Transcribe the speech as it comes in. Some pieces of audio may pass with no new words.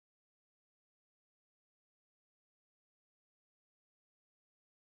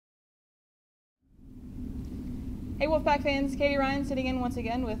Hey Wolfpack fans, Katie Ryan sitting in once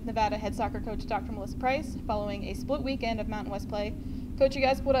again with Nevada head soccer coach Dr. Melissa Price following a split weekend of Mountain West play. Coach, you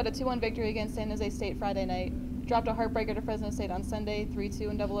guys pulled out a 2-1 victory against San Jose State Friday night, dropped a heartbreaker to Fresno State on Sunday,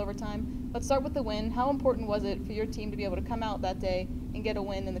 3-2 in double overtime. Let's start with the win. How important was it for your team to be able to come out that day and get a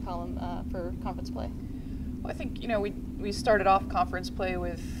win in the column for conference play? Well, I think, we started off conference play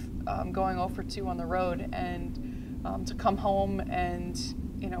with going 0-2 on the road, and to come home and,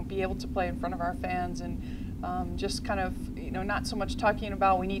 be able to play in front of our fans and just kind of, not so much talking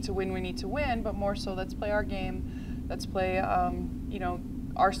about we need to win, but more so let's play our game, let's play,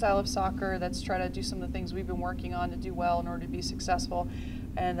 our style of soccer, let's try to do some of the things we've been working on to do well in order to be successful,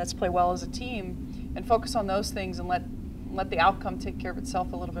 and let's play well as a team and focus on those things and let the outcome take care of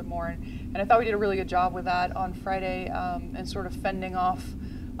itself a little bit more. And I thought we did a really good job with that on Friday and sort of fending off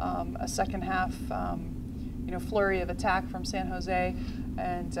a second half flurry of attack from San Jose,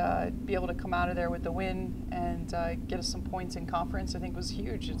 and be able to come out of there with the win and get us some points in conference, I think was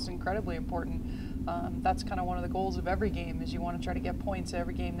huge. It's incredibly important. That's kind of one of the goals of every game, is you want to try to get points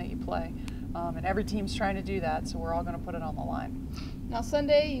every game that you play. And every team's trying to do that, so we're all going to put it on the line. Now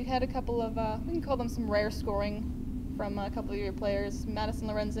Sunday, you had a couple of, we can call them some rare scoring from a couple of your players. Madison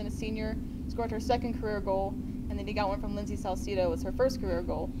Lorenzen, a senior, scored her second career goal, and then you got one from Lindsay Salcido, was her first career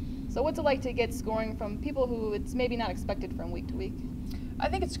goal. So what's it like to get scoring from people who it's maybe not expected from week to week? I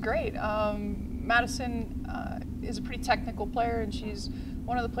think it's great. Madison is a pretty technical player, and she's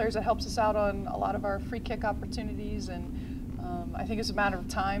one of the players that helps us out on a lot of our free kick opportunities, and I think it's a matter of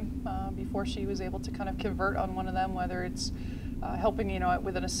time before she was able to kind of convert on one of them, whether it's helping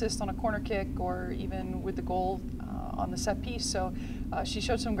with an assist on a corner kick or even with the goal on the set piece. So she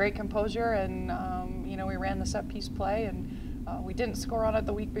showed some great composure, and we ran the set piece play, and we didn't score on it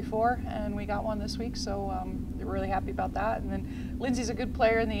the week before, and we got one this week, so we're really happy about that. And then Lindsay's a good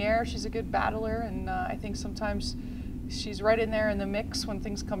player in the air. She's a good battler, and I think sometimes she's right in there in the mix when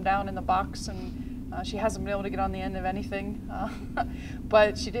things come down in the box, and she hasn't been able to get on the end of anything,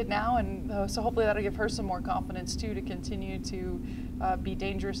 but she did now, and so hopefully that'll give her some more confidence too, to continue to be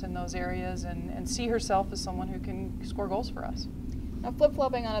dangerous in those areas and see herself as someone who can score goals for us. Now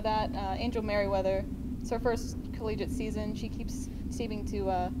flip-flopping onto that, Angel Merriweather, it's her first collegiate season. She keeps seeming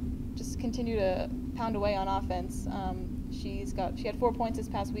to just continue to pound away on offense. She had 4 points this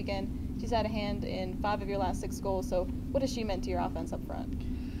past weekend. She's had a hand in 5 of your last 6 goals. So what has she meant to your offense up front?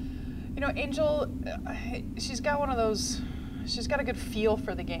 Angel, she's got she's got a good feel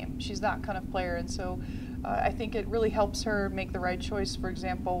for the game. She's that kind of player, and so I think it really helps her make the right choice, for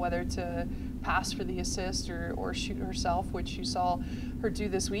example, whether to pass for the assist or shoot herself, which you saw her do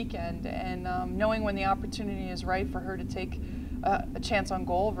this weekend, and knowing when the opportunity is right for her to take a chance on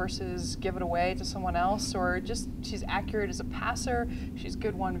goal versus give it away to someone else, or just she's accurate as a passer, she's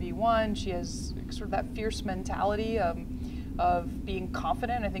good 1v1, she has sort of that fierce mentality of being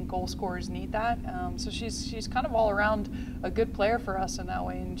confident. I think goal scorers need that. So she's kind of all around a good player for us in that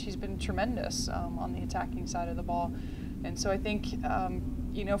way, and she's been tremendous on the attacking side of the ball. And so I think,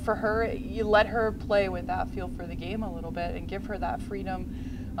 for her, you let her play with that feel for the game a little bit and give her that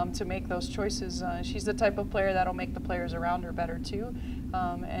freedom to make those choices. She's the type of player that'll make the players around her better too.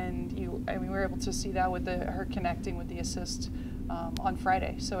 We were able to see that with her connecting with the assist on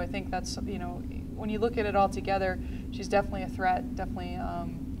Friday. So I think that's, when you look at it all together, she's definitely a threat, definitely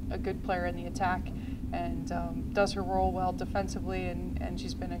a good player in the attack, and does her role well defensively, and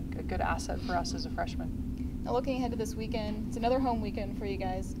she's been a good asset for us as a freshman. Now looking ahead to this weekend, it's another home weekend for you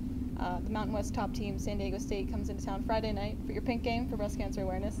guys. The Mountain West top team, San Diego State, comes into town Friday night for your pink game for breast cancer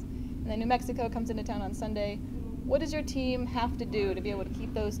awareness. And then New Mexico comes into town on Sunday. What does your team have to do to be able to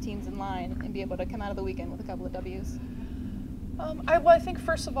keep those teams in line and be able to come out of the weekend with a couple of W's? I think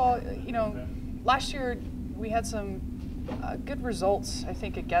first of all, last year we had some good results, I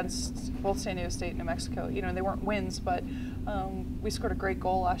think, against both San Diego State and New Mexico. They weren't wins, but we scored a great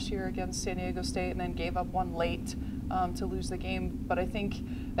goal last year against San Diego State and then gave up one late to lose the game. But I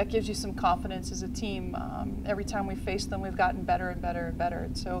think that gives you some confidence as a team. Every time we face them, we've gotten better and better and better.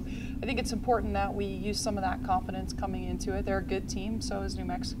 And so I think it's important that we use some of that confidence coming into it. They're a good team, so is New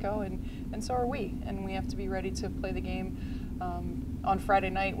Mexico, and so are we. And we have to be ready to play the game on Friday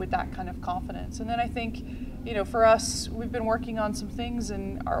night with that kind of confidence. And then I think, for us, we've been working on some things,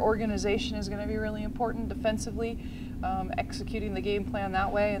 and our organization is going to be really important defensively, executing the game plan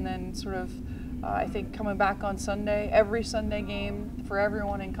that way, and then sort of, I think, coming back on Sunday. Every Sunday game for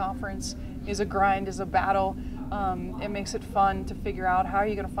everyone in conference is a grind, is a battle. It makes it fun to figure out how are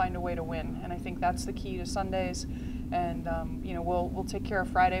you going to find a way to win, and I think that's the key to Sundays. And we'll take care of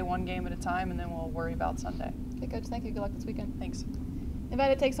Friday one game at a time, and then we'll worry about Sunday. Okay, Coach. Thank you. Good luck this weekend. Thanks.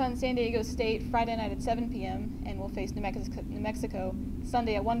 Nevada takes on San Diego State Friday night at 7 p.m. and will face New Mexico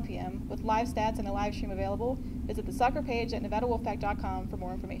Sunday at 1 p.m. With live stats and a live stream available, visit the soccer page at nevadawolfpack.com for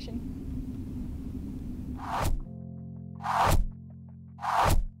more information.